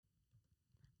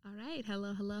right.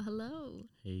 Hello.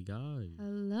 Hey guys.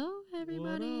 Hello,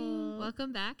 everybody.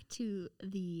 Welcome back to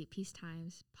the Peace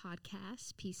Times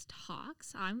podcast, Peace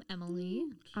Talks. I'm Emily.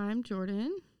 I'm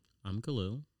Jordan. I'm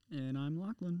Khalil. And I'm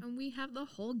Lachlan. And we have the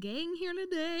whole gang here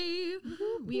today.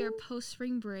 We are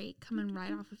post-spring break, coming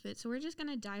right off of it. So we're just going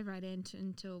to dive right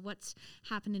into what's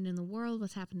happening in the world,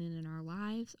 what's happening in our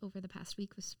lives over the past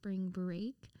week with spring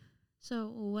break. So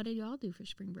what did y'all do for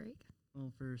spring break?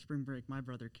 Well, for spring break, my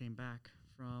brother came back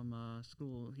from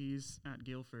school. He's at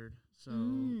Guilford, so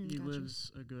he gotcha.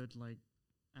 lives a good,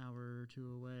 hour or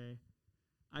two away.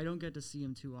 I don't get to see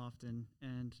him too often,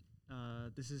 and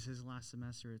this is his last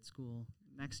semester at school.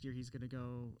 Next year, he's going to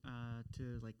go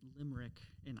to, Limerick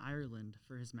in Ireland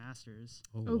for his master's.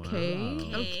 Oh, Okay.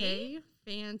 wow. Okay.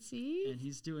 Fancy. And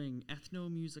he's doing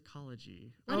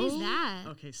ethnomusicology. What is that?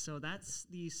 Okay, so that's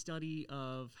the study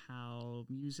of how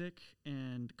music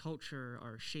and culture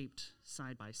are shaped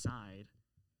side by side,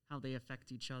 how they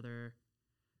affect each other.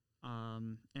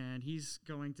 And he's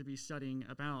going to be studying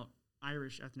about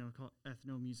Irish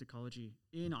ethnomusicology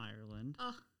in Ireland.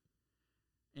 Oh,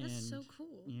 that's And so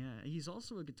cool. yeah, he's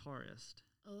also a guitarist.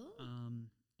 Oh.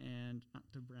 And not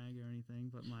to brag or anything,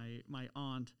 but my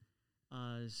aunt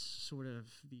is sort of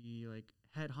the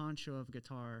head honcho of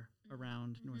guitar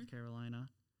around North Carolina.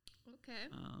 Okay.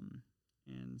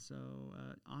 And so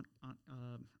aunt,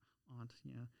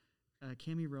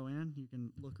 Cami Rowan, you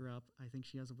can look her up. I think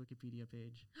she has a Wikipedia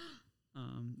page.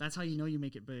 That's how you know you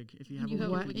make it big if you have You a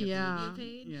have a Wikipedia Yeah.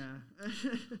 page? Yeah.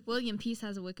 William Peace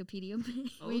has a Wikipedia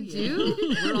page. Oh, We yeah.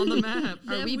 do? We're on the map.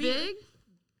 Are Then we we- big?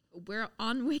 We're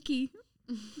on Wiki.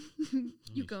 Let You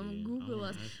me can see. Google Oh,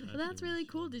 us. I But that's see what really you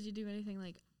cool. mean. Did you do anything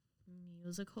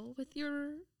musical with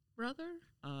your brother?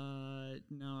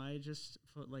 No, I just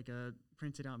put a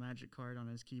printed out magic card on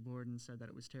his keyboard and said that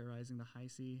it was terrorizing the high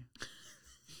C.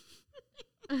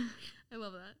 I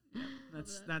love that.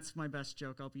 That's my best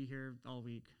joke. I'll be here all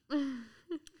week.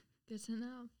 Good to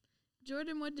know.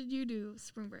 Jordan, what did you do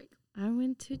spring break? I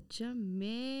went to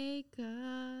Jamaica.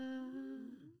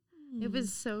 It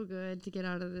was so good to get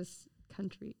out of this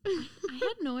country. I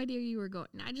had no idea you were going.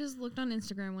 I just looked on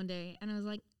Instagram one day and I was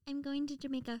like, I'm going to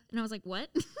Jamaica. And I was like, what?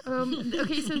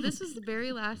 Okay, so this was the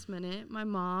very last minute. My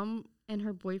mom and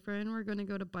her boyfriend were going to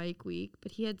go to Bike Week,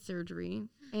 but he had surgery.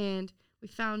 And we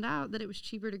found out that it was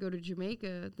cheaper to go to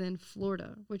Jamaica than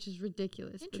Florida, which is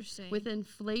ridiculous. But Interesting. with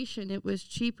inflation, it was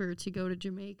cheaper to go to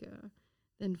Jamaica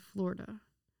than Florida.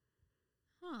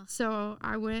 Huh. So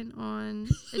I went on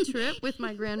a trip with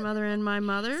my grandmother and my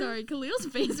mother. Sorry, Khalil's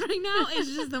face right now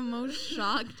is just the most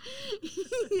shocked.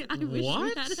 I wish we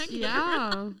What? had a camera.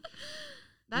 Yeah.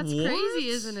 That's What? crazy,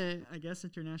 isn't it? I guess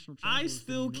international travel. I is the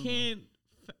still new normal. can't.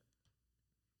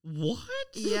 What?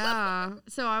 Yeah.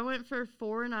 So I went for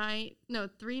 3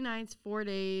 nights, 4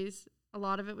 days. A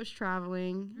lot of it was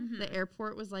traveling. Mhm. The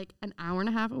airport was an hour and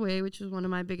a half away, which was one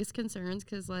of my biggest concerns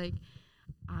because,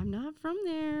 I'm not from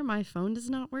there. My phone does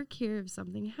not work here. If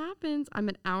something happens, I'm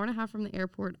an hour and a half from the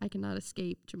airport. I cannot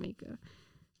escape Jamaica.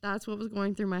 That's what was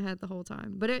going through my head the whole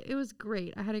time. But it was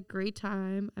great. I had a great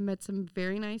time. I met some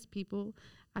very nice people.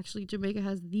 Actually, Jamaica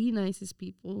has the nicest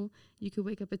people. You could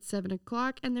wake up at 7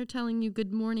 o'clock and they're telling you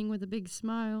good morning with a big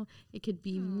smile. It could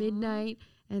be Aw. midnight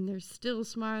and they're still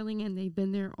smiling and they've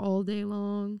been there all day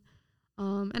long.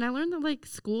 And I learned that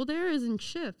school there is in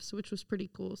shifts, which was pretty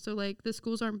cool. So the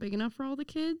schools aren't big enough for all the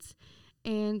kids.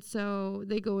 And so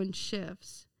they go in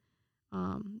shifts.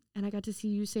 And I got to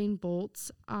see Usain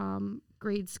Bolt's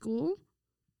grade school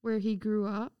where he grew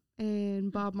up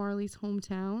and Bob Marley's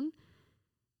hometown.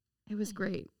 It was Nice.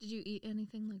 great. Did you eat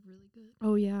anything really good?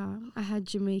 Oh, yeah. I had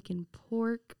Jamaican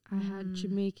pork. I had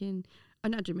Mm.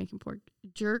 not Jamaican pork,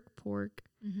 jerk pork,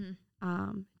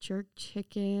 Mm-hmm. jerk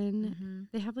chicken. Mm-hmm.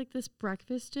 They have this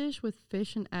breakfast dish with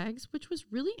fish and eggs, which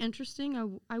was really interesting.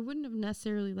 I wouldn't have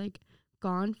necessarily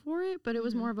gone for it, but it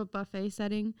was Mhm. more of a buffet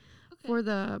setting Okay. for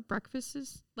the breakfast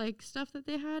stuff that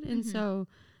they had. And Mhm. so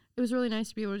it was really nice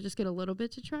to be able to just get a little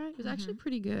bit to try. It was actually Mhm.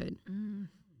 pretty good.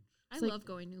 I It's love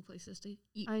going new places to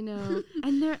eat. I know.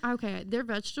 And their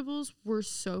vegetables were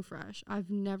so fresh. I've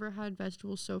never had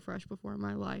vegetables so fresh before in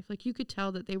my life. You could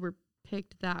tell that they were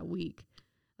picked that week.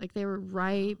 They were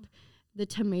ripe. The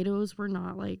tomatoes were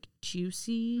not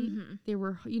juicy. Mhm. They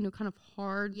were, kind of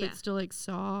hard, Yeah. but still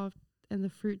soft. And the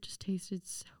fruit just tasted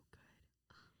so good.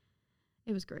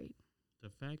 It was great. The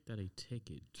fact that a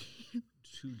ticket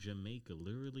to Jamaica,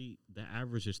 literally the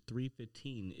average is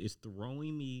 $3.15, is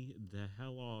throwing me the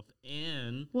hell off.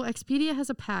 And Well, Expedia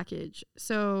has a package.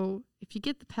 So if you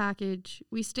get the package,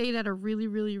 we stayed at a really,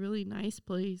 really, really nice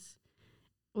place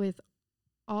with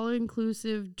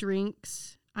all-inclusive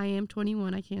drinks. I am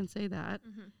 21. I can't say that.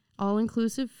 Mhm.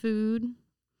 all-inclusive food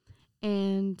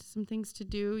and some things to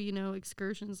do, you know,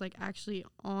 excursions like actually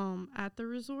at the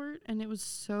resort, and it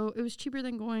was cheaper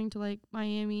than going to like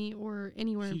Miami or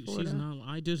anywhere in Florida. She's not.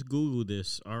 I just Googled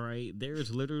this. All right, there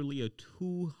is literally a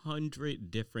 200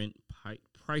 different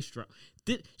price drop.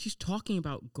 She's talking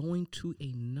about going to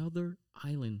another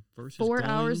island versus 4 going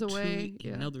hours to away.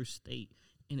 Yeah. another state,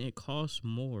 and it costs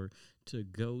more to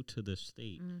go to the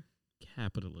state.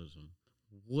 Capitalism.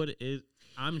 What is?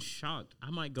 I'm shocked. I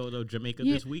might go to Jamaica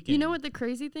this weekend. You know what the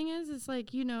crazy thing is? It's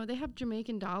like, you know, they have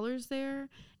Jamaican dollars there,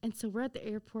 and so we're at the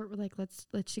airport. We're like,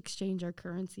 let's exchange our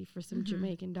currency for some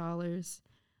Jamaican dollars.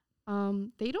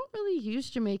 They don't really use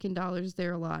Jamaican dollars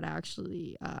there a lot,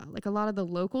 actually. Like a lot of the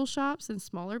local shops and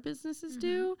smaller businesses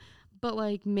do, but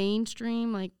like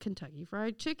mainstream, like Kentucky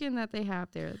Fried Chicken that they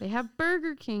have there, they have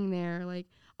Burger King there. Like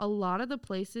a lot of the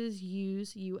places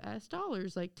use U.S.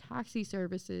 dollars, like taxi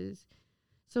services.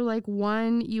 So like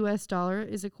 $1 US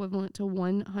is equivalent to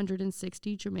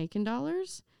 160 Jamaican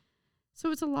dollars. So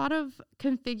it's a lot of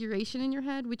configuration in your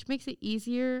head, which makes it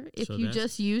easier if you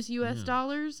just use US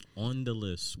dollars. On the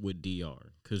list with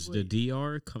DR, because the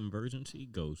DR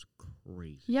convergency goes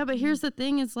crazy. Yeah, but here's the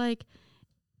thing is like,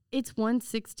 it's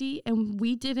 160 and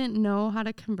we didn't know how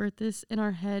to convert this in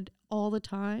our head all the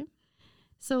time.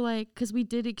 So like, because we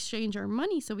did exchange our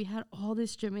money, so we had all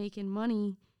this Jamaican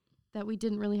money that we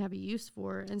didn't really have a use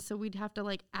for. And so we'd have to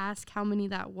like ask how many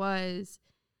that was.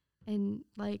 And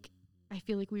like, I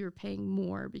feel like we were paying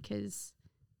more because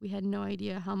we had no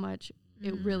idea how much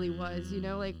it really was, you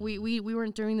know, like we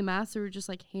weren't doing the math. So we were just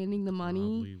like handing the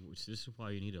money. This is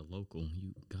why you need a local.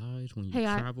 You guys, when you Hey,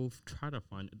 travel, try to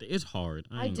find it. It's hard.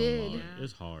 I did.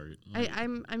 It's hard.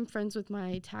 I'm friends with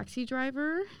my taxi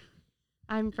driver.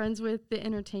 I'm friends with the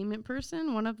entertainment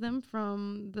person, one of them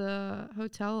from the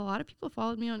hotel. A lot of people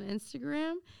followed me on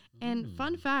Instagram. And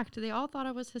fun fact, they all thought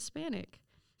I was Hispanic.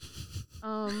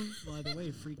 By the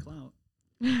way, free clout.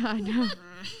 I know.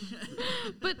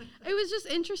 But it was just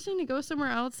interesting to go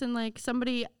somewhere else and like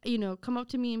somebody, you know, come up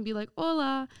to me and be like,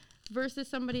 hola, versus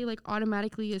somebody like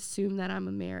automatically assume that I'm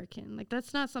American. Like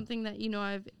that's not something that, you know,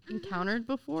 I've encountered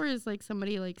before, is like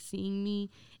somebody like seeing me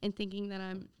and thinking that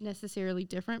I'm necessarily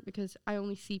different because I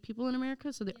only see people in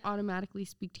America, so they automatically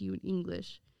speak to you in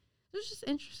English. It was just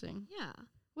interesting. Yeah.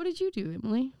 What did you do,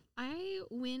 Emily? I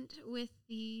went with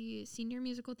the senior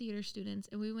musical theater students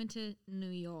and we went to New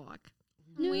York.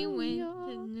 We went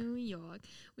to New York.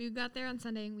 We got there on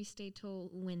Sunday and we stayed till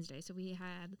Wednesday. So we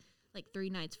had like 3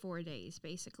 nights, 4 days,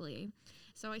 basically.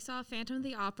 So I saw Phantom of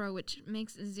the Opera, which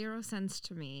makes 0 sense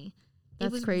to me. That's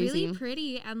it was crazy. really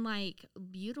pretty and like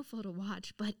beautiful to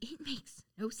watch, but it makes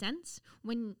no sense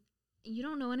when you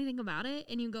don't know anything about it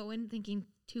and you go in thinking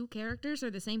 2 characters are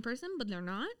the same person, but they're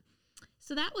not.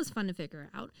 So that was fun to figure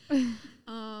out.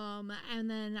 And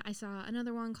then I saw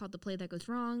another one called The Play That Goes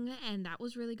Wrong, and that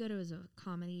was really good. It was a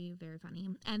comedy, very funny.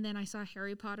 And then I saw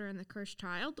Harry Potter and the Cursed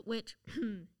Child, which,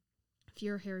 if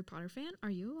you're a Harry Potter fan, are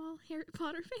you all Harry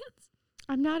Potter fans?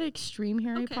 I'm not an extreme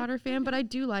Harry Potter fan, but I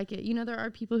do like it. You know, there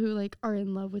are people who like are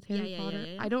in love with Harry Potter.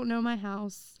 Yeah. I don't know my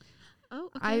house. Oh,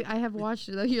 okay. I have watched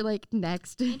it though. You're like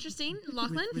next. Interesting.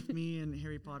 Lachlan? With me and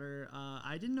Harry Potter,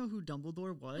 I didn't know who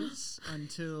Dumbledore was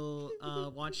until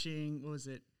watching, what was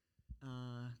it?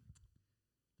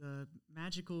 The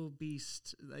Magical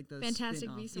Beast, like the Fantastic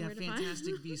spin-off. Beasts Yeah, and Where to Find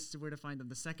Fantastic Beasts and Where to Find Them.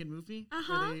 The second movie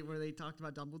where they talked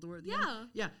about Dumbledore at the end.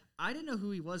 Yeah, I didn't know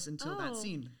who he was until that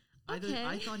scene. Okay.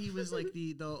 I thought he was like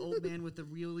the old man with the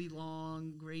really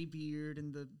long gray beard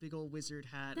and the big old wizard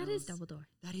hat. That is Dumbledore.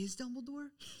 That is Dumbledore?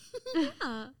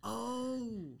 Yeah.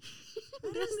 Oh.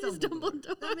 That is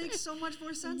Dumbledore. That makes so much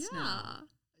more sense Yeah. now.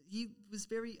 He was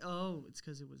very, it's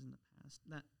because it was in the past.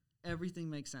 That everything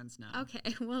makes sense now.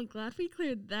 Okay, well, glad we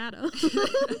cleared that up.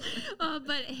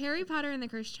 But Harry Potter and the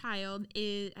Cursed Child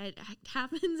it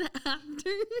happens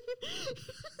after.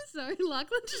 Sorry,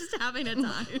 Lachlan's just having a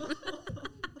time.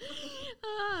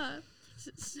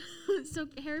 So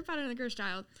Harry Potter and the Cursed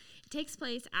Child takes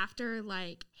place after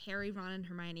like Harry, Ron, and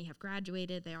Hermione have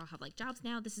graduated. They all have like jobs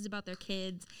now. This is about their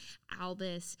kids,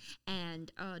 Albus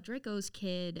and Draco's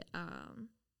kid.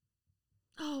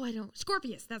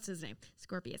 Scorpius. That's his name.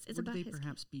 Scorpius. It's Would about they his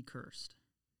perhaps be cursed?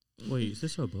 Wait, is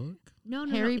this a book? No,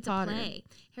 Harry it's Potter. a play.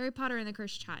 Harry Potter and the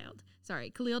Cursed Child. Sorry,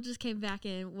 Khalil just came back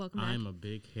in. Welcome back. I'm a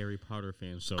big Harry Potter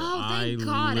fan, so Thank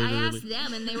God. I asked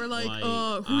them, and they were like,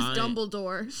 who's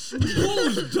Dumbledore?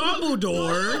 Who's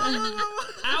Dumbledore?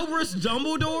 Albus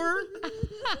Dumbledore?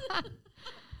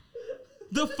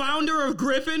 The founder of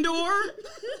Gryffindor?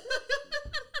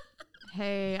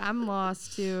 Hey, I'm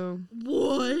lost too.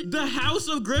 What? The House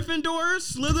of Gryffindor?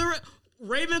 Slytherin?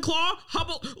 Ravenclaw? How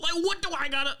about, like, what do I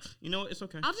gotta? You know, it's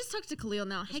okay. I'll just talk to Khalil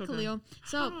now. Hey, okay. Khalil.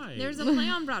 So Hi. there's a play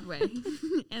on Broadway,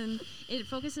 and it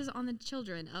focuses on the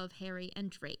children of Harry and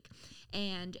Drake.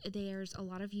 And there's a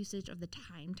lot of usage of the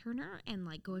time turner and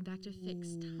like going back to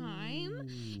fixed time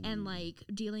and like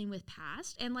dealing with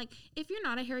past. And like if you're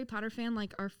not a Harry Potter fan,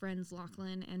 like our friends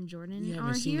Lachlan and Jordan You are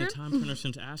haven't seen here. the time turner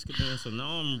since Azkaban, so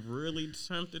now I'm really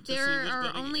tempted to see There what's are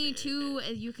gonna only get. two.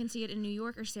 You can see it in New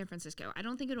York or San Francisco. I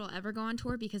don't think it will ever go on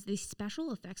tour because the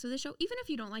special effects of the show, even if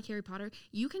you don't like Harry Potter,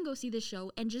 you can go see this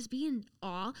show and just be in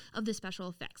awe of the special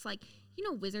effects. Like, you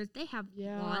know, wizards, they have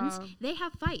wands, they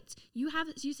have fights. You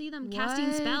see them casting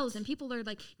What? spells and people are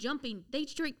like jumping. They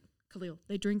drink, Khalil,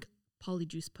 they drink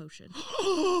polyjuice potion.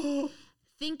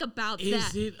 Think about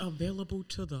Is that. it available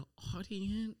to the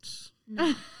audience?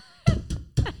 No.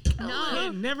 I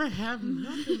No. never have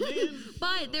nothing, man.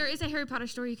 But there is a Harry Potter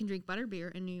store you can drink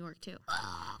butterbeer in New York too.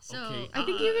 So Okay. I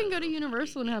think you can go to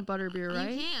Universal and have butterbeer,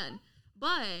 right? You can.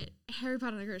 But Harry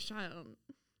Potter and the Cursed Child,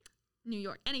 New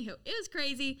York. Anywho, it was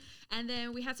crazy. And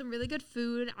then we had some really good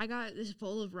food. I got this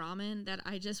bowl of ramen that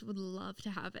I just would love to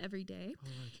have every day. Oh,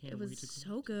 I can't It wait was to go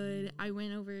so to good. I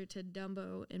went over to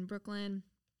Dumbo in Brooklyn,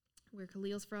 where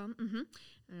Khalil's from.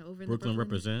 Over in Brooklyn the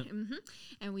represent.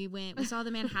 And we saw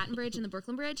the Manhattan Bridge and the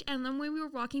Brooklyn Bridge. And then when we were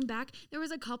walking back, there was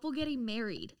a couple getting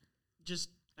married. Just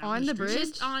On the street? bridge?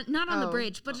 Just not on the Oh.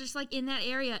 bridge, but just like in that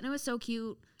area. And it was so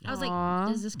cute. I was Aw.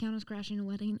 like, does this count as crashing a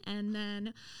wedding? And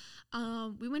then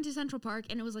we went to Central Park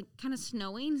and it was like kind of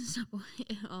snowing. So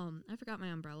I forgot my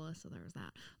umbrella. So there was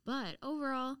that. But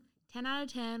overall, 10 out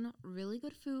of 10, really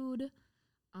good food.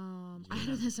 I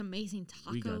had this amazing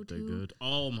taco We got the too. good.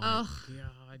 Oh my Ugh.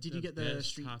 god! Did you get the best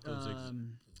street tacos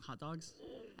hot dogs?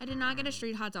 I did not get a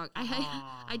street hot dog.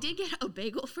 I did get a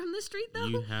bagel from the street though.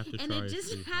 You have to and try it a just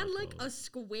street had hot like dog. a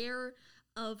square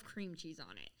of cream cheese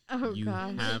on it. Oh, You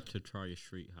God. have to try a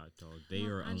street hot dog. They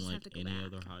Well, are I just have unlike to go any back.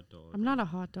 other hot dog. I'm not a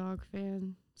hot dog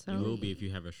fan. So You will be if you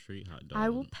have a street hot dog. I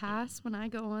will pass when I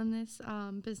go on this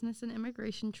business and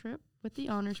immigration trip with the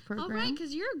honors program. Oh, right,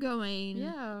 because you're going.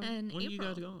 Yeah. In When April. are you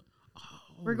guys going? Oh,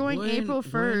 We're going April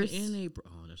 1st. In April.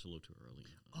 Oh, that's a little too early.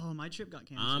 Oh, my trip got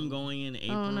canceled. I'm going in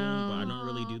April, no. but I don't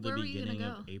really do the Where were you gonna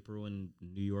beginning of go? April in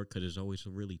New York because it's always a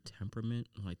really temperament.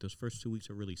 Like those first 2 weeks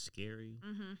are really scary.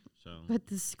 Mm-hmm. So But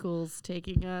the school's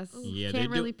taking us. Yeah, they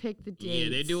Can't do- really pick the dates. yeah,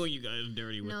 they're doing you guys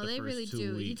dirty with No, the they first really 2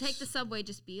 do. weeks. You take the subway,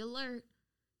 just be alert.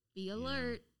 Be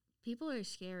alert. People are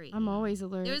scary. I'm always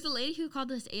alert. There was a lady who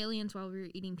called us aliens while we were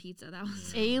eating pizza. That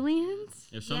was Aliens?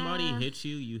 If somebody Yeah. hits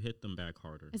you, you hit them back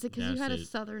harder. Is it because you That's had a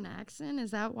southern accent?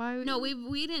 Is that why? no.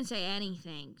 We didn't say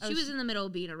anything. Oh, She was in the middle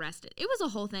of being arrested. It was a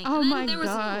whole thing. Oh and then my there was,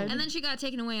 God. And then she got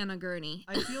taken away on a gurney.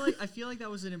 I feel like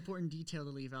that was an important detail to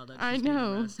leave out. That I she's getting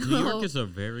know. arrested. New York is a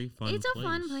very fun It's place. a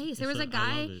fun place. There It's was a I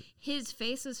guy. love it. His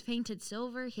face was painted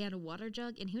silver. He had a water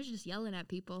jug, and he was just yelling at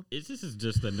people. This is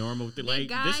just the normal thing. The Like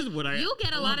guy, this is what I. you'll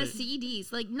get a I lot love of it.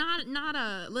 CDs. Like not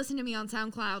a listen to me on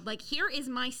SoundCloud. Like here is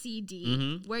my CD.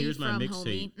 Mhm. Where Here's you my from,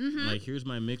 mixtape. homie? Mm-hmm. Like here's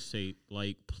my mixtape.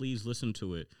 Like please listen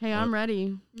to it. Hey, I'm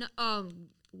ready. No,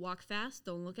 walk fast.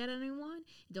 Don't look at anyone.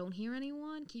 Don't hear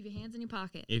anyone. Keep your hands in your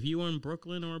pocket. If you are in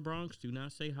Brooklyn or Bronx, do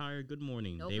not say hi or good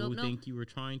morning. Nope, they nope, will nope. think you were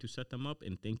trying to set them up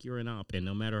and think you're an op. And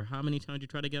no matter how many times you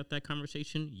try to get that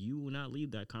conversation, you will not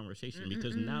leave that conversation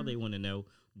because now they want to know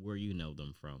where you know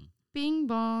them from. Bing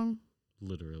bong.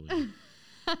 Literally.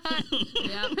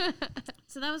 Yeah.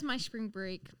 So that was my spring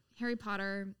break. Harry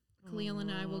Potter. Khalil and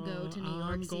I will go to New York.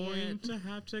 I'm see going it. to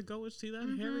have to go and see that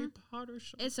Harry Potter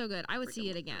show. It's so good. I would see Freaking it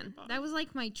love again. Harry Potter. That was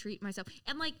like my treat myself.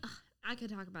 And like I could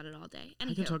talk about it all day. I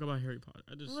can Anywho, talk about Harry Potter.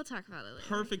 I just we'll talk about it later.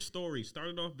 perfect story.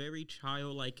 Started off very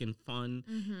childlike and fun,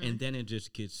 Mm-hmm. and then it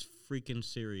just gets freaking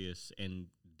serious and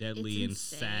deadly and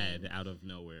insane. sad out of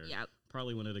nowhere. Yep.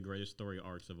 Probably one of the greatest story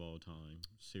arcs of all time.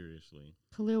 Seriously.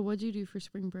 Khalil, what'd you do for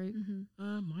spring break?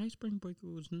 Mm-hmm. My spring break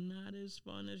was not as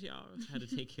fun as y'all. Had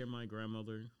to take care of my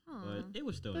grandmother, Aw. but it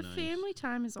was still But nice. family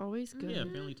time is always good. Yeah,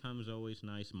 family time is always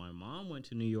nice. My mom went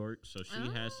to New York, so she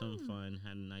had some Oh. fun.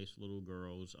 Had a nice little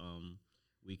girls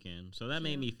weekend, so that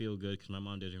made me feel good because my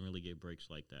mom doesn't really get breaks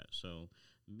like that. So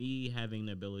me having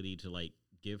the ability to like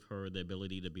give her the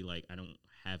ability to be like, I don't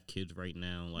have kids right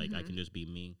now, like I can just be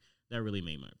me. That really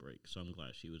made my break. So I'm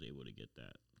glad she was able to get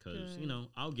that because you Good. know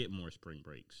I'll get more spring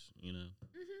breaks. You know.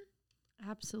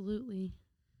 Absolutely.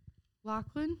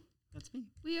 Lachlan? That's me.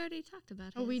 We already talked about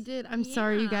it. Oh, we did. I'm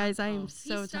sorry, you Yeah. guys. I am Oh.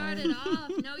 so he started tired.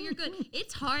 off. No, you're good.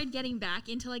 It's hard getting back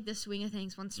into like the swing of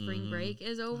things once spring break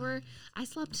is over. I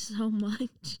slept so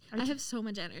much. I have so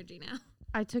much energy now.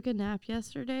 I took a nap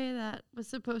yesterday that was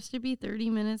supposed to be 30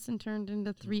 minutes and turned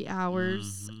into 3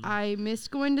 hours. Mhm. I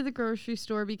missed going to the grocery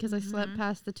store because I slept Mhm.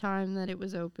 past the time that it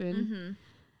was open. Mm-hmm.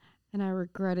 And I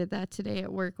regretted that today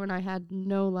at work when I had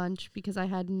no lunch because I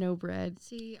had no bread.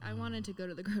 See, I wanted to go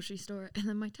to the grocery store, and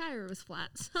then my tire was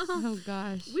flat. So Oh,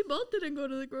 gosh. we both didn't go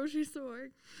to the grocery store.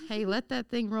 Hey, let that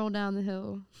thing roll down the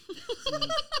hill.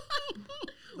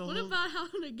 The What whole- about how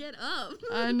to get up?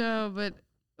 I know, but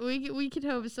we could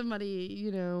hope somebody,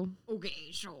 Okay,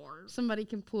 sure. somebody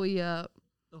can pull you up.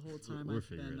 the whole time We'll I've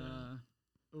figure been it out.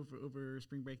 over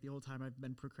spring break, the whole time I've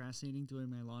been procrastinating doing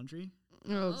my laundry.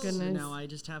 Oh, Oh. goodness. So now I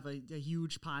just have a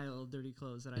huge pile of dirty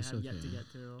clothes that I It's have yet to okay. get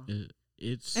through.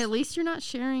 It's At least you're not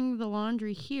sharing the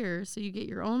laundry here, so you get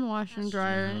your own washer and That's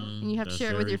dryer, true. and you have to That's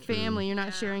share it with very your true. family. You're not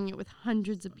Yeah. sharing it with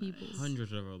hundreds of So people. nice.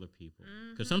 hundreds of other people.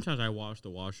 Because Mhm. sometimes I wash the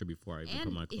washer before I even put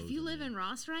And my clothes if you live there. in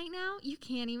Ross right now, you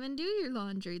can't even do your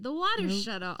laundry. The water's Nope.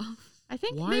 shut off. I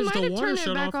think Why they is might the have water turned it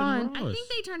shut back off in on. Ross? I think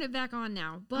they turned it back on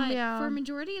now, but Yeah. for a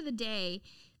majority of the day,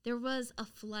 there was a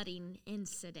flooding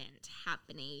incident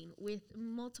happening with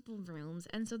multiple rooms,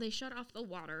 and so they shut off the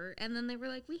water, and then they were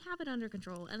like, "We have it under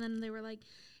control," and then they were like,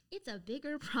 "It's a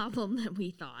bigger problem than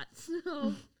we thought."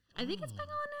 So I think it's back on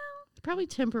now. Probably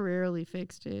temporarily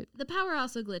fixed it. The power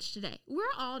also glitched today. We're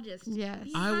all just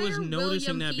Yes. the I was entire noticing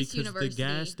William that Peace because the gas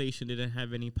University. station didn't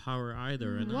have any power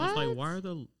either, and I was like, What? "Why are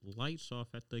the lights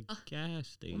off at the gas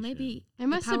station?" Well, maybe It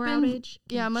must the have power been. outage.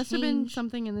 Yeah, it can must have been change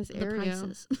something in this the area.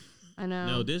 prices. I know.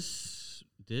 No, this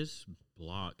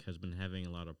block has been having a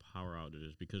lot of power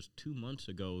outages because 2 months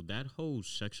ago that whole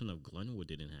section of Glenwood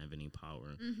didn't have any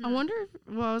power. Mhm. I wonder if,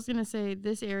 well, I was going to say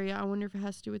this area, I wonder if it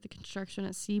has to do with the construction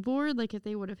at Seaboard, like if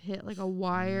they would have hit like a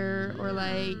wire or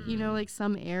like, like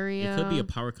some area. It could be a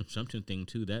power consumption thing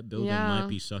too. That building Yeah. might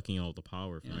be sucking all the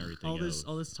power from Yeah. everything all else.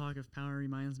 this talk of power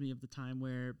reminds me of the time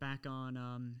where back on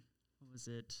what was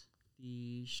it,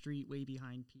 the street way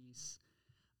behind Peace,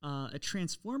 a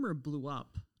transformer blew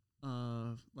up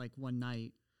like one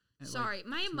night. at, like, Sorry,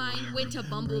 my 2 mind a.m. went to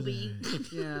Bumblebee.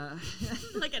 Yeah.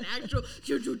 Like an actual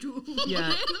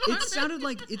Yeah, it sounded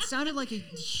like a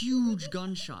huge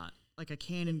gunshot, like a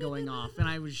cannon going off, and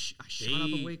I shot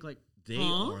up They- awake like, They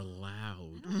huh? are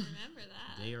loud. I don't remember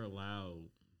that. They are loud.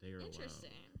 They are Interesting.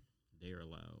 loud. They are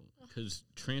loud. Because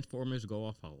transformers go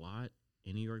off a lot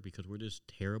in New York because we're just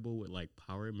terrible with like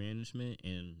power management,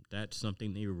 and that's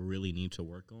something they really need to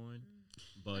work on.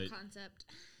 But The concept.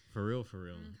 for real,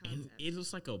 and concept. it's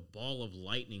just like a ball of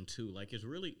lightning too. Like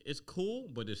it's cool,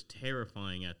 but it's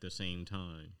terrifying at the same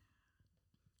time.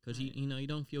 Because Right. you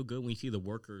don't feel good when you see the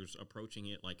workers approaching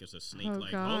it like it's a snake. Oh,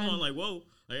 like God. hold on, like whoa,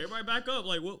 like everybody back up,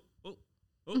 like whoa.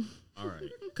 Oh, all right.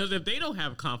 Because if they don't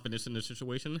have confidence in the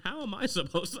situation, how am I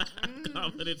supposed to have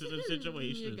confidence in the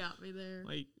situation? You got me there.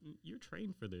 Like, you're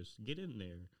trained for this. Get in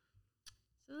there.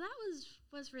 So that was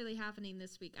what's really happening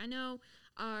this week. I know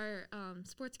our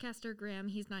sportscaster Graham,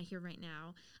 he's not here right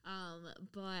now,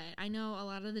 but I know a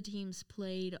lot of the teams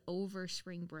played over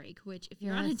spring break, which if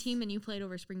you're on a Yes. team and you played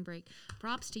over spring break,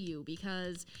 props to you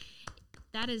because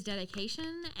that is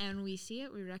dedication and we see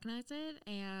it, we recognize it,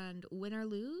 and win or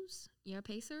lose, you're a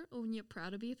Pacer and you're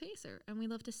proud to be a Pacer, and we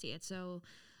love to see it. So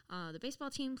the baseball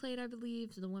team played, I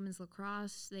believe. The women's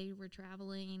lacrosse, they were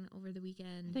traveling over the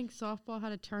weekend. I think softball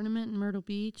had a tournament in Myrtle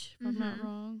Beach, if I'm not Mhm.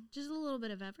 wrong. Just a little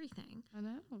bit of everything. I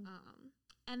know.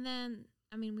 And then,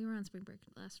 I mean, we were on spring break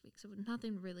last week, so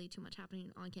nothing really too much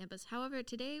happening on campus. However,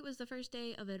 today was the first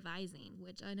day of advising,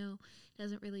 which I know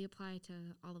doesn't really apply to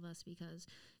all of us because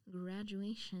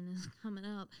graduation is coming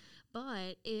up.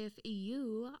 But if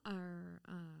you are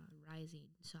rising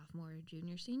sophomore,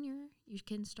 junior, senior, you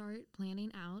can start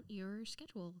planning out your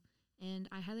schedule. And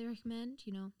I highly recommend,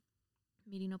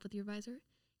 meeting up with your advisor,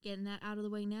 getting that out of the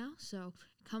way now. So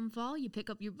come fall, you pick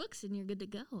up your books and you're good to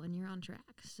go and you're on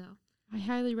track. So I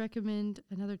highly recommend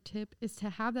another tip is to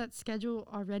have that schedule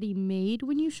already made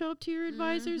when you show up to your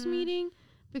advisor's Mhm. meeting.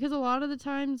 Because a lot of the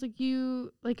times,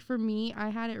 for me, I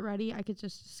had it ready. I could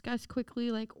just discuss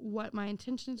quickly, what my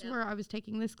intentions Yep. were. I was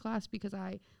taking this class because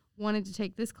I wanted to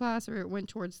take this class or it went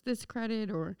towards this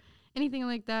credit or anything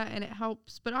like that. And it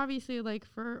helps. But obviously,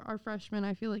 for our freshmen,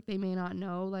 I feel like they may not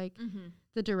know,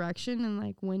 the direction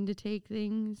and, when to take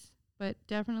things. But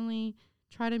definitely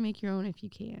try to make your own if you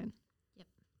can.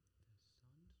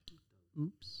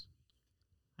 Oops.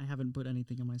 I haven't put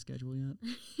anything on my schedule yet.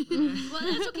 well,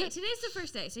 that's okay. Today's the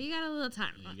first day, so you got a little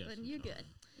time Yeah, you left, got and some you're time. good.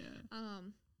 Yeah.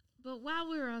 But while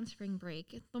we were on spring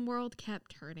break, the world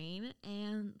kept turning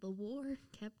and the war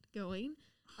kept going.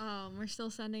 We're still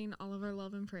sending all of our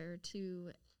love and prayer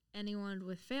to anyone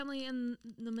with family in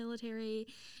the military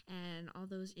and all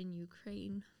those in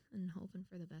Ukraine and hoping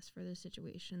for the best for the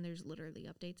situation. There's literally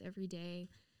updates every day.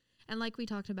 And like we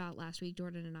talked about last week,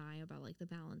 Jordan and I, about like the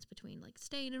balance between like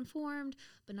staying informed,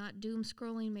 but not doom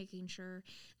scrolling, making sure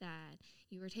that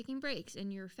you are taking breaks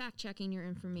and you're fact checking your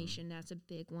information. That's a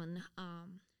big one.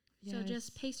 So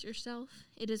just pace yourself.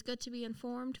 It is good to be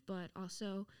informed, but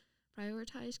also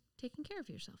prioritize taking care of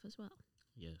yourself as well.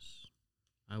 Yes.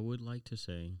 I would like to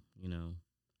say,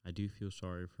 I do feel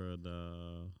sorry for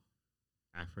the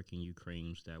African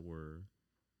Ukrainians that were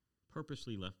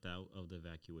purposely left out of the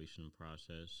evacuation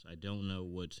process. I don't know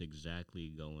what's exactly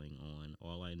going on.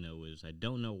 All I know is I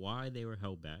don't know why they were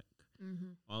held back.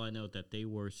 All I know is that they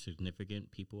were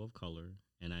significant people of color,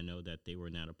 and I know that they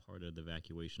were not a part of the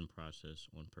evacuation process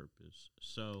on purpose.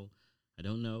 So I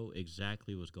don't know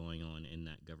exactly what's going on in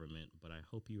that government, but I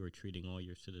hope you are treating all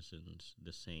your citizens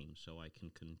the same so I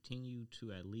can continue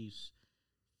to at least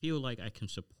feel like I can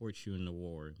support you in the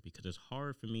war, because it's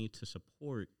hard for me to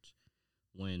support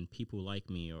when people like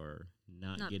me are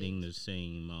not getting the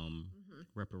same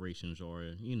reparations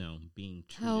or, being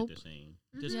treated the same.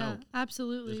 Just help.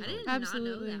 Absolutely. Just I did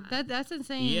absolutely. not know that. That's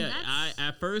insane. Yeah, That's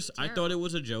at first I thought terrible. it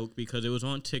was a joke because it was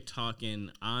on TikTok,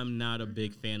 and I'm not a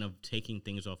big fan of taking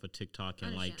things off of TikTok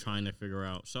and like trying to figure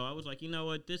out. So I was like, you know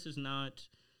what, this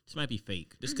might be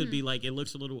fake. This could be like, it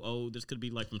looks a little old. This could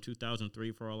be like from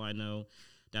 2003 for all I know.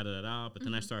 But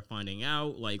then I start finding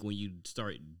out, like, when you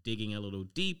start digging a little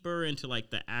deeper into like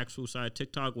the actual side of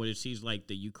TikTok, where it sees like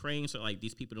the Ukraine, so like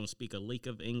these people don't speak a lick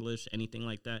of English, anything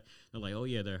like that. They're like, oh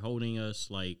yeah, they're holding us,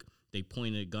 like they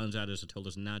pointed guns at us and told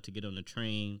us not to get on the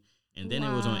train. And then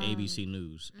it was on ABC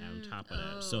News on top of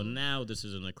that. So now this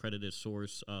is an accredited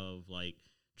source of like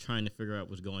trying to figure out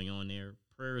what's going on there.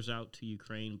 Prayers out to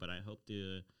Ukraine, but I hope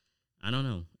I don't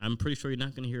know. I'm pretty sure you're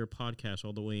not going to hear a podcast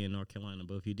all the way in North Carolina,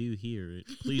 but if you do hear it,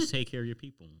 please take care of your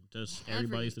people. Just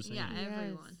everybody's the same. Yeah, Yes.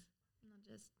 everyone.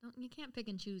 You can't pick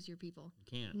and choose your people. You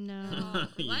can't. No.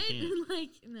 You What? can't.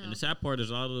 Like, no. And the sad part is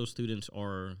a lot of those students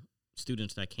are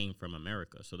students that came from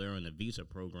America, so they're in the visa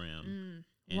program.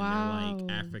 And Wow. they're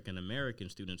like African American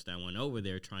students that went over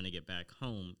there trying to get back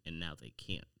home, and now they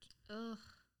can't. Ugh.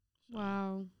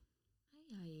 Wow.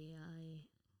 Ay, ay, ay.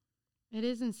 It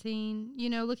is insane.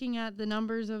 Looking at the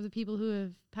numbers of the people who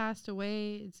have passed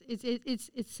away, it's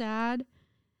sad.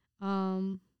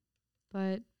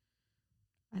 But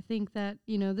I think that,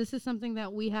 this is something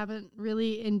that we haven't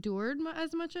really endured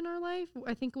as much in our life.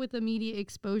 I think with the media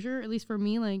exposure, at least for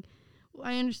me, like,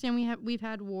 I understand we've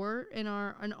had war in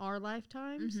our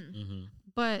lifetimes, Mm-hmm.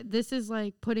 but this is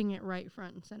like putting it right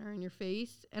front and center in your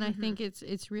face, and I think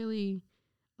it's really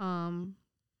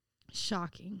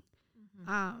shocking.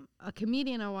 A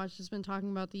comedian I watched has been talking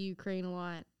about the Ukraine a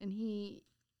lot, and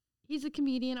he's a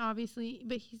comedian, obviously,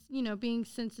 but he's, being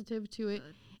sensitive to it.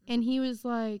 And he was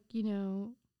like,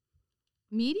 social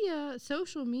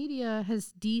media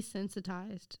has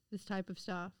desensitized this type of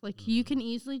stuff. Like, you can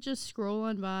easily just scroll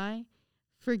on by,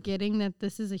 forgetting that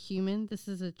this is a human, this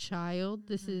is a child,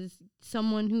 this is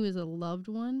someone who is a loved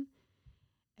one.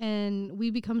 And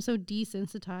we become so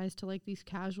desensitized to, like, these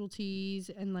casualties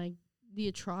and, like, the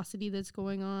atrocity that's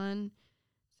going on.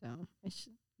 So this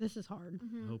is hard.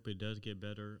 I hope it does get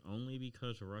better, only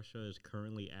because Russia is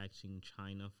currently asking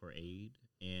China for aid,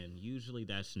 and usually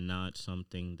that's not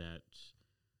something that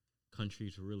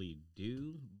countries really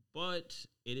do, but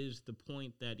it is the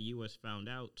point that the U.S. found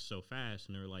out so fast,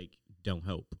 and they're like, don't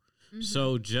help.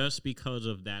 So just because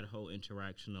of that whole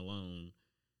interaction alone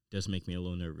does make me a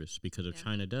little nervous, because if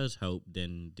China does help,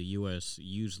 then the U.S.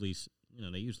 usually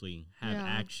they usually have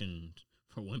action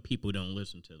for when people don't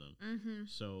listen to them.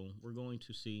 So we're going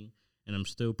to see, and I'm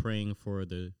still praying for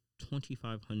the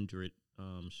 2,500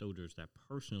 soldiers that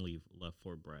personally left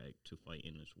Fort Bragg to fight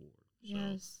in this war. So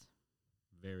Yes.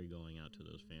 very going out to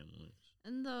those families.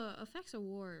 And the effects of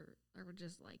war are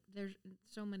just like, there's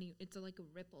so many, it's like a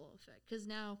ripple effect. Because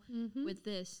now with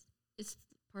this, it's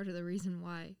part of the reason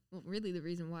why, well, really the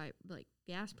reason why, like,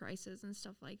 gas prices and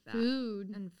stuff like that.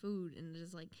 Food. And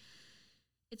just like,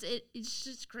 it's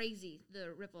just crazy,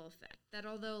 the ripple effect. That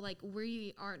although, like,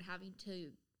 we aren't having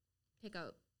to pick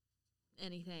up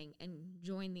anything and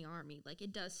join the army, like,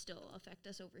 it does still affect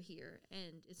us over here.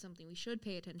 And it's something we should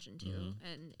pay attention to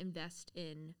and invest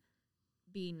in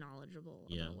being knowledgeable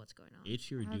about what's going on.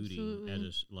 It's your duty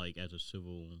Absolutely. as a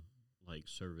civil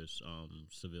service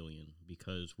civilian,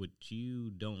 because what you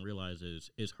don't realize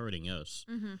is hurting us,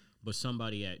 but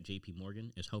somebody at JP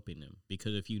Morgan is helping them,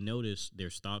 because if you notice, their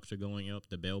stocks are going up,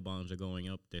 the bail bonds are going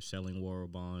up, they're selling war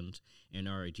bonds, and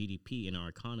our GDP and our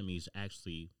economy is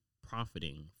actually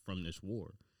profiting from this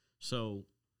war. So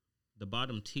the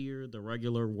bottom tier, the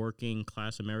regular working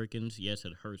class Americans, yes,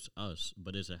 it hurts us,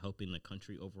 but is it helping the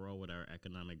country overall with our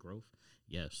economic growth?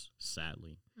 Yes,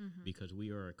 sadly, because we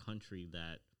are a country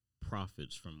that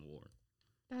profits from war.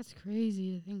 That's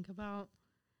crazy to think about.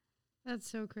 That's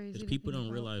so crazy. Because to people think don't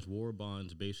about. realize war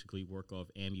bonds basically work off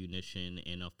ammunition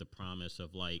and off the promise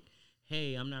of like,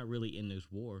 hey, I'm not really in this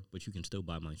war, but you can still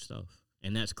buy my stuff.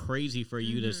 And that's crazy for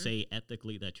you to say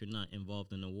ethically that you're not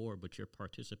involved in the war, but you're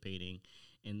participating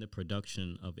in the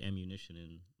production of ammunition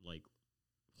and like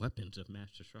weapons of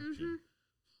mass destruction.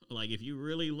 Like if you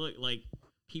really look, like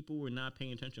people were not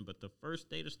paying attention, but the first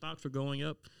day the stocks were going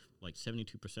up like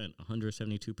 72%,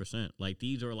 172%. Like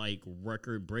these are like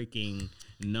record breaking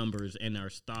numbers and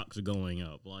our stocks are going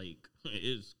up. Like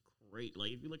it's great.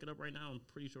 Like if you look it up right now, I'm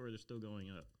pretty sure they're still going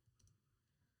up.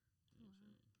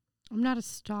 I'm not a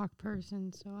stock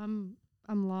person, so I'm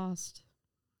lost.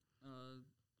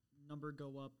 Number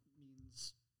go up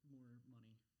means more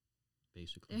money.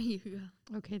 Basically. There you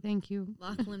go. Okay, thank you.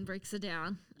 Lachlan breaks it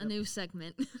down. A new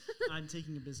segment. I'm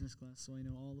taking a business class, so I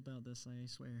know all about this, I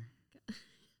swear.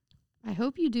 I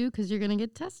hope you do, because you're going to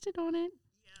get tested on it.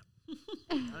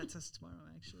 Got a test tomorrow,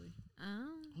 actually. Oh.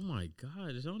 Oh my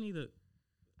God. It's only the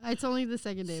It's only the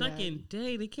second day. second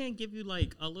day. They can't give you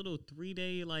like a little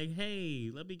 3-day, like,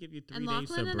 hey, let me give you 3 And days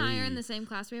to Lachlan and I are in breathe. the same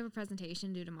class. We have a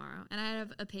presentation due tomorrow. And I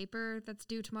have a paper that's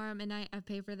due tomorrow at midnight, a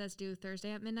paper that's due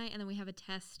Thursday at midnight, and then we have a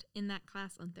test in that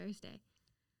class on Thursday.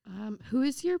 Who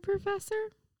is your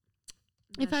professor?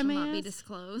 If That I shall may not be ask?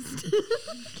 disclosed.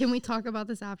 Can we talk about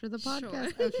this after the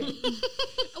podcast? Sure. Okay.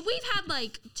 We've had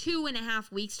like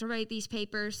 2.5 weeks to write these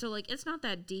papers, so like it's not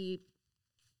that deep,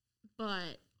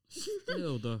 but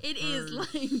Still the it is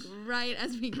first- like right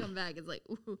as we come back. It's like,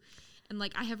 ooh. And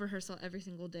like I have rehearsal every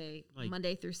single day, Like,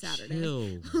 Monday through Saturday.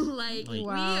 chill. Like we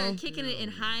Wow. are kicking it in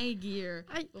high gear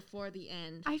I- before the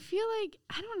end. I feel like,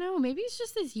 I don't know, maybe it's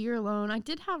just this year alone. I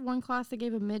did have one class that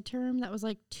gave a midterm that was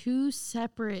like 2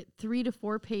 separate 3 to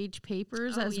 4 page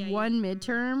papers Oh, as yeah, one yeah.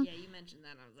 midterm. Yeah, you mentioned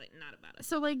that. I was like, not about it.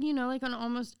 So like, you know, like an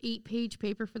almost 8-page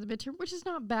paper for the midterm, which is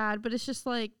not bad, but it's just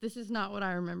like, this is not what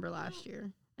I remember last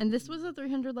year. And this was a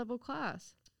 300 level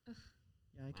class.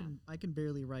 Yeah, I can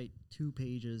barely write 2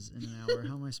 pages in an hour.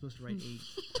 How am I supposed to write 8?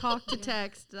 Talk to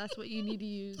text. That's what you need to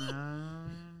use.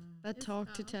 That It's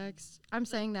talk to tough. text. I'm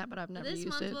saying that, but I've never This used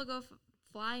month it. will go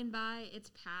flying by.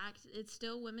 It's packed. It's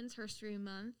still Women's History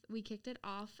Month. We kicked it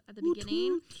off at the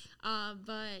beginning,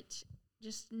 but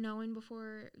just knowing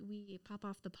before we pop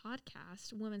off the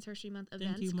podcast, Women's History Month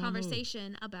events you, Mama.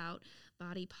 conversation about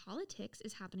body politics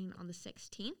is happening on the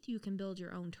 16th. You can build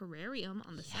your own terrarium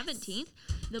on the 17th.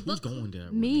 The Who's book going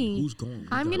there? Me. Who's going?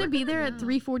 I'm going to be there at Yeah.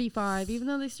 3:45. Even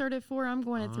though they start at 4, I'm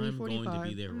going at I'm going to 3:45.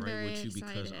 be there I'm right very with you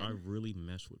because I excited. really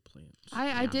mess with plants.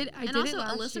 I did and it also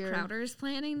last Alyssa year. Crowder is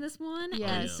planning this one. Yes.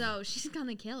 And so she's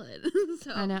gonna kill it.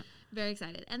 So I know. very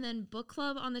excited. And then book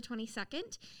club on the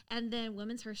 22nd, and then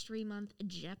Women's History Month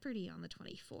Jeopardy on the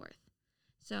 24th.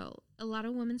 So a lot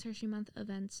of Women's History Month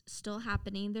events still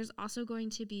happening. There's also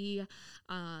going to be,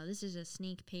 this is a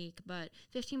sneak peek, but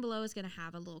 15 Below is going to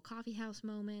have a little coffee house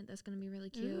moment. That's going to be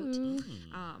really cute. Ooh.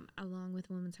 Along with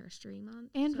Women's History Month.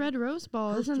 And So- Red Rose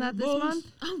Ball. Isn't that this Rose.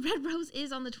 month? Oh, Red Rose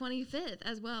is on the 25th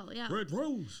as well. Yeah. Red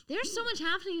Rose. There's so much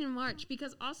happening in March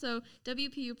because also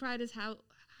WPU Pride is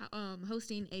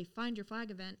hosting a Find Your Flag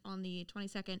event on the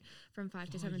 22nd from 5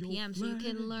 to 7 p.m. So you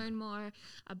can learn more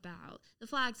about the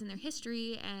flags and their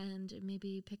history and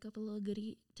maybe pick up a little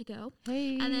goodie to go.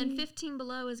 Hey. And then 15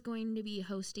 Below is going to be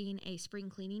hosting a spring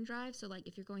cleaning drive. So like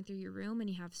if you're going through your room and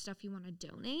you have stuff you want to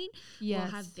donate, Yes.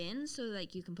 we'll have bins so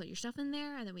like you can put your stuff in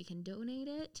there and then we can donate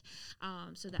it.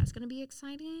 So that's going to be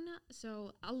exciting.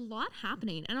 So a lot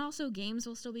happening. And also games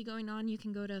will still be going on. You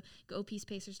can go to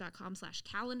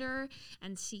gopeacepacers.com/calendar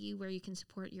and see where you can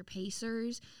support your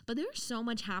Pacers. But there's so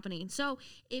much happening. So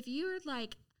if you're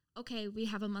like, okay, we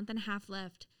have a month and a half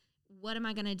left, what am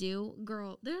I going to do?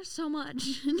 Girl, there's so much.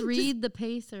 Read the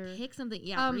Pacer. Just pick something.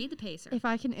 Yeah, Um, read the Pacer. If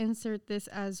I can insert this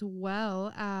as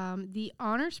well, the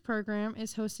honors program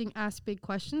is hosting Ask Big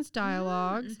Questions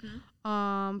dialogues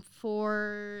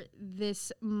for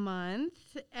this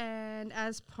month. And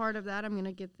as part of that, I'm going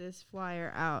to get this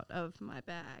flyer out of my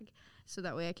bag so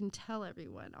that way I can tell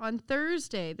everyone. On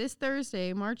Thursday, this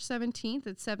Thursday, March 17th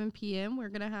at 7 p.m., we're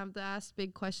going to have the Ask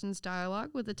Big Questions dialogue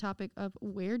with the topic of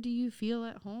where do you feel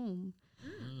at home?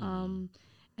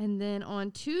 And then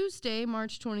on Tuesday,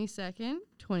 March 22nd,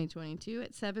 2022,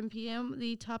 at 7 p.m.,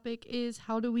 the topic is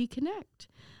how do we connect?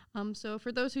 So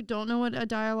for those who don't know what a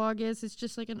dialogue is, it's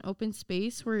just like an open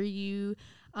space where you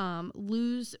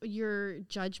lose your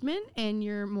judgment and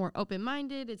you're more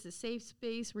open-minded. It's a safe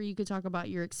space where you could talk about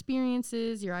your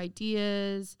experiences, your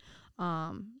ideas,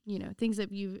 things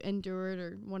that you've endured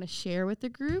or want to share with the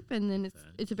group. And then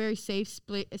it's a very safe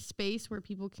space where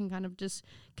people can kind of just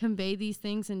convey these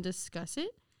things and discuss it.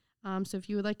 So if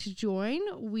you would like to join,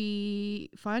 we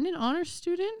find an honors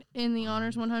student in the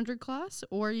Honors 100 class,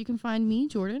 or you can find me,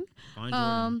 Jordan. Find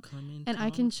Jordan. And I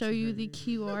can show you the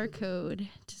QR code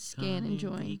to scan and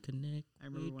join. I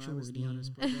remember when I was in the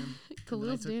honors program.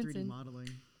 Khalil's and then I took 3D dancing. modeling.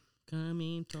 Come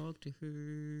and talk to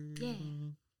her. Yeah.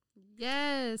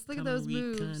 Yes, look at those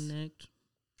moves. Connect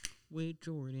with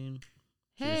Jordan.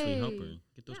 Seriously, help her.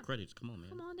 Get those Yeah. credits. Come on, man.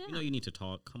 Come on down. You know you need to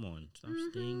talk. Come on. Stop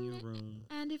staying in your room.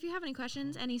 And if you have any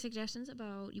questions, any suggestions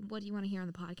about what you want to hear on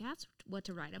the podcast, what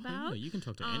to write about, Yeah, you can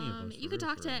talk to any of us. you can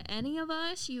talk to any of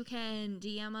us. You can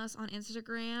DM us on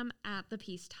Instagram at the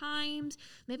Peace Times.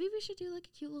 Maybe we should do like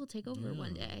a cute little takeover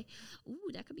one day. Ooh,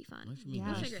 that could be fun. Life would be Yeah.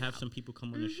 nice. We'll figure it Have out. some people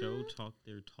come on the show, talk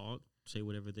their talk, say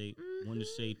whatever they want to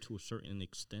say to a certain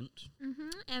extent.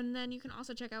 And then you can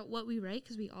also check out what we write,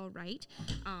 because we all write,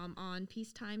 on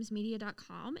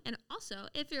peacetimesmedia.com. And also,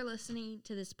 if you're listening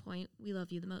to this point, we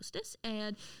love you the mostest.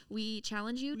 And we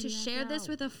challenge you to share this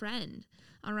with a friend.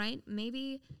 All right?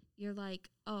 Maybe you're like,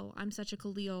 oh, I'm such a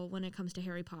Khalil when it comes to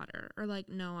Harry Potter. Or like,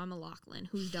 no, I'm a Lachlan.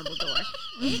 Who's Dumbledore?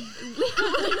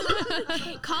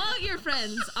 Call out your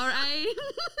friends, all right?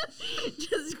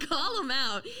 Just call them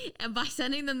out and by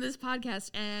sending them this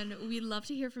podcast. And we'd love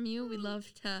to hear from you. We'd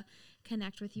love to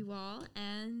connect with you all.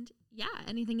 And yeah,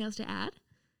 anything else to add?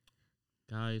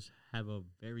 Guys, have a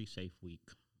very safe week.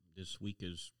 This week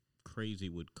is crazy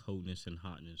with coldness and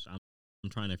hotness. I'm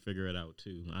trying to figure it out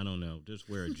too. I don't know. Just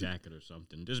wear a jacket or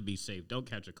something. Just be safe. Don't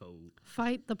catch a cold.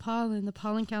 Fight the pollen. The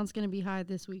pollen count's going to be high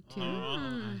this week, too.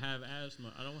 I have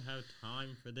asthma. I don't have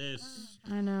time for this.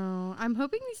 I know. I'm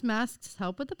hoping these masks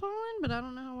help with the pollen, but I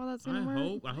don't know how well that's going to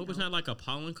work. I hope it's not like a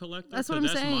pollen collector. That's what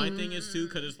 'cause I'm that's my saying. thing is too,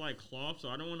 because it's like cloth, so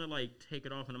I don't want to like take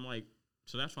it off, and I'm like,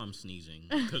 so that's why I'm sneezing,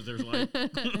 because there's like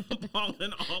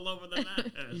pollen all over the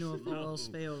mask. You know, if all else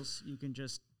fails, you can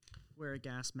just wear a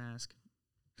gas mask.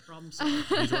 Problem solved.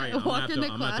 He's right. I'm Walk into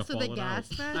I'm class with a fall it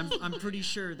gas out. mask. I'm pretty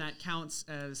sure that counts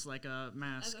as like a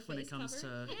mask As a when it face comes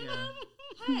cover? to yeah.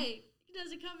 Hey,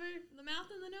 does it cover the mouth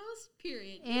and the nose?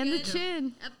 Period. And the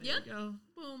chin. Yep. Go.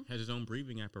 Boom. Has his own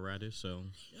breathing apparatus, so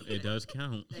it does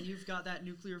count. And you've got that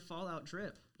nuclear fallout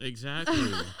drip. Exactly.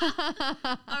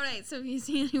 All right. So if you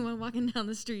see anyone walking down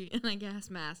the street in a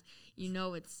gas mask, you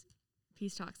know it's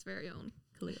Peace Talk's very own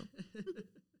Khalil.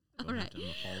 All right. I'm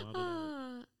gonna fall out of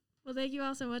that. Well, thank you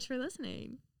all so much for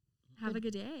listening. Have a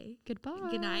good day. Goodbye.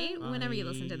 Good night. Whenever you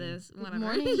listen to Bye. this. Good Whenever.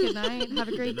 morning. Good night. Have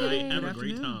a great Good night. day. Have a Good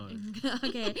great afternoon. time.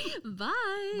 Okay. Bye.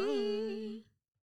 Bye.